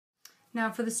Now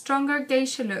for the stronger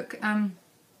geisha look, I'm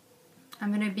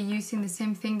going to be using the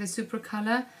same thing, the Super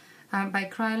Color by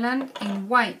Kryolan in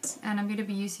white, and I'm going to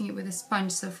be using it with a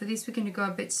sponge. So for this we're going to go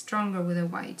a bit stronger with a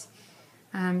white.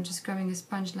 Just grabbing a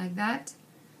sponge like that.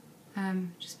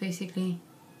 Just basically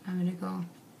I'm going to go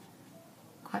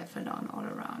quite full on all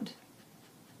around.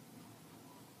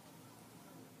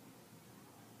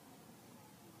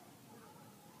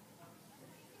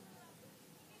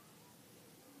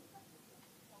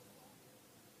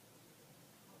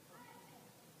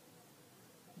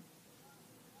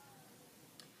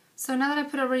 So now that I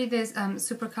put already this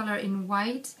Super Color in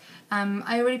white,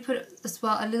 I already put as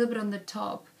well a little bit on the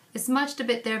top. It's smudged a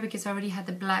bit there because I already had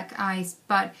the black eyes,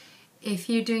 but if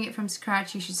you're doing it from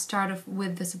scratch, you should start off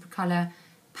with the Super Color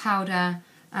powder,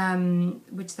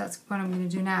 which that's what I'm going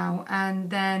to do now, and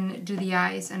then do the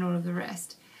eyes and all of the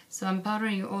rest. So I'm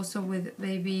powdering also with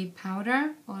baby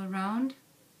powder all around.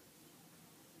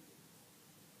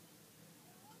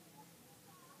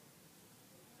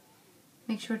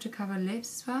 Make sure to cover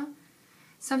lips as well.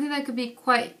 Something that could be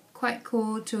quite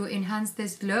cool to enhance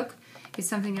this look is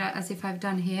something like as if I've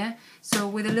done here. So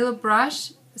with a little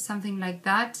brush, something like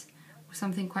that, or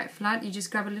something quite flat, you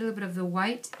just grab a little bit of the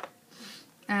white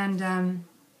and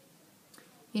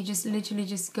you just literally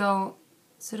just go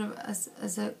sort of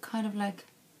as a kind of like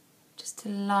just a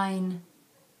line.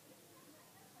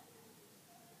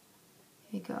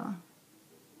 Here we go.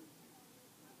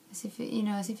 As if you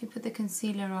know, as if you put the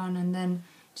concealer on and then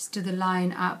just do the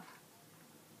line up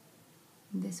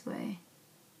in this way.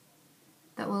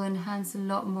 That will enhance a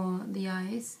lot more the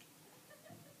eyes.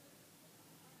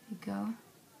 There you go.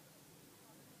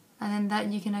 And then that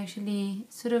you can actually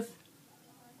sort of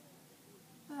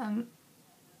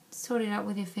sort it out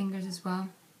with your fingers as well.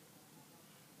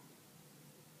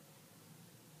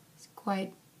 It's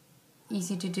quite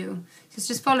easy to do. So it's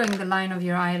just following the line of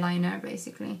your eyeliner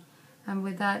basically. And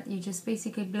with that you just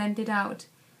basically blend it out,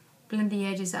 blend the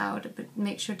edges out, but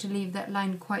make sure to leave that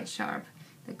line quite sharp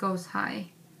that goes high.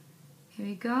 Here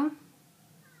we go.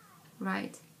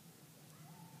 Right.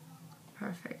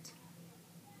 Perfect.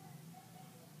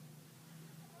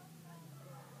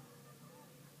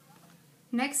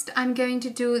 Next I'm going to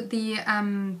do the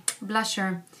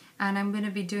blusher, and I'm going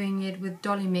to be doing it with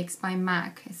Dolly Mix by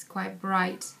MAC. It's quite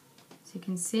bright, as you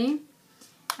can see,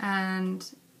 and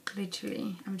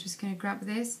literally I'm just going to grab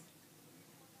this.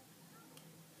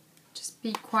 Just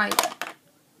be quite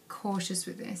cautious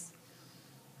with this,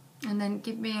 and then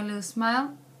give me a little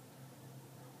smile,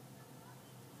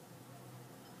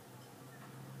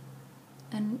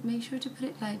 and make sure to put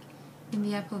it like in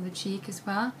the apple of the cheek as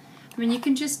well. I mean, you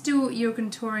can just do your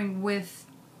contouring with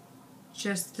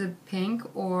just the pink,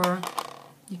 or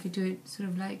you could do it sort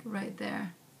of like right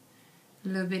there, a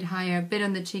little bit higher, a bit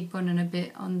on the cheekbone and a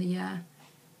bit on the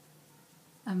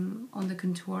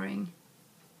contouring,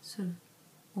 sort of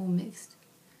all mixed.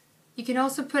 You can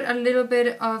also put a little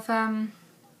bit of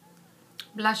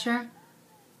blusher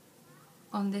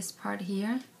on this part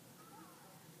here,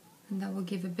 and that will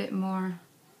give a bit more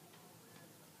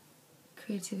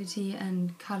creativity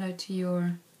and color to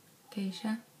your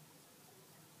geisha.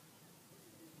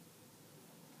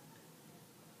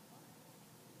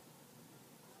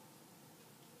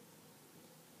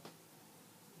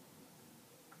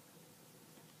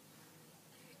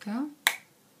 There we go.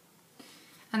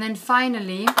 And then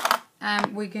finally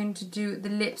we're going to do the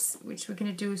lips, which we're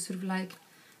going to do sort of like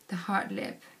the heart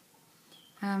lip,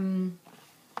 and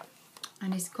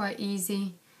it's quite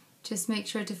easy. Just make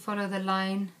sure to follow the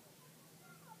line,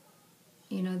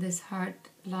 you know, this heart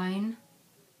line.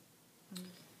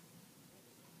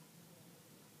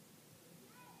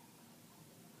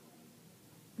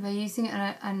 By using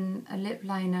a lip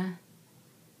liner,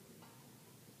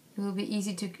 it will be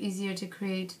easier to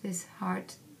create this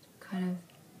heart, kind of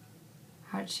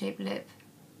heart-shaped lip.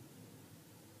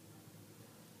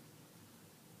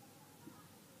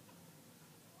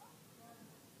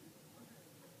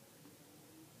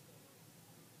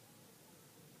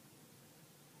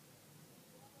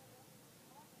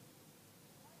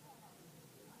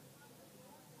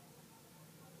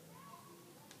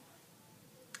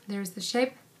 There's the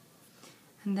shape,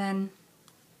 and then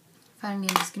finally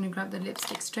I'm just going to grab the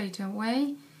lipstick straight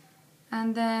away,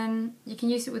 and then you can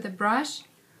use it with a brush. In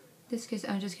this case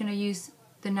I'm just going to use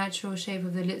the natural shape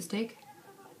of the lipstick.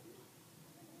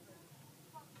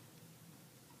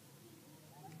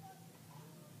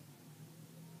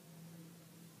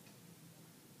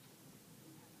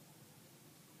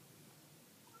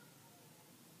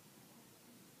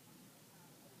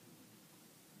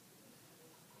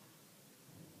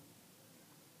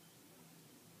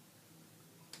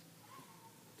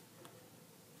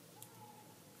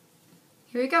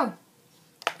 here we go.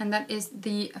 And that is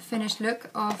the finished look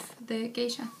of the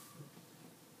geisha.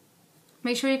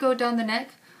 Make sure you go down the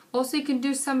neck. Also, you can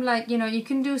do some, like, you know, you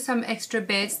can do some extra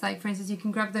bits. Like, for instance, you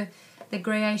can grab the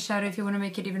grey eyeshadow if you want to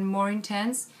make it even more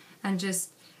intense, and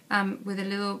just with a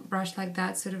little brush like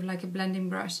that, sort of like a blending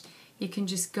brush, you can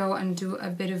just go and do a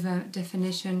bit of a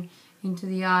definition into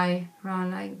the eye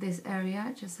around like this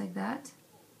area, just like that.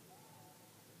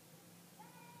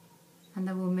 And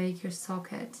that will make your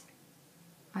socket,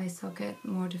 eye socket,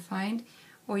 more defined.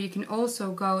 Or you can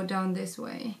also go down this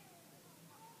way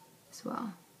as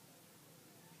well.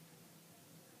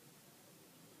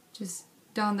 Just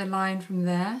down the line from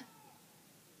there,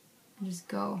 and just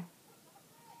go.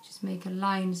 Just make a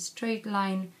line, straight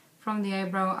line from the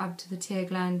eyebrow up to the tear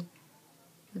gland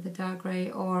with the dark grey,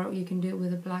 or you can do it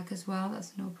with a black as well,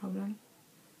 that's no problem.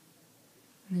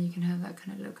 And then you can have that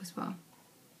kind of look as well.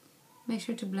 Make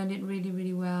sure to blend it really,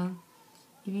 really well.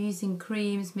 If you're using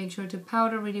creams, make sure to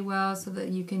powder really well so that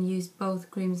you can use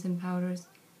both creams and powders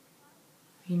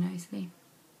very nicely.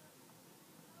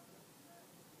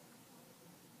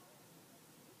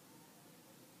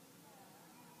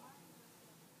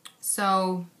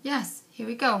 So yes, here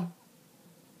we go.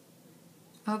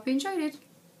 I hope you enjoyed it.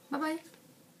 Bye bye.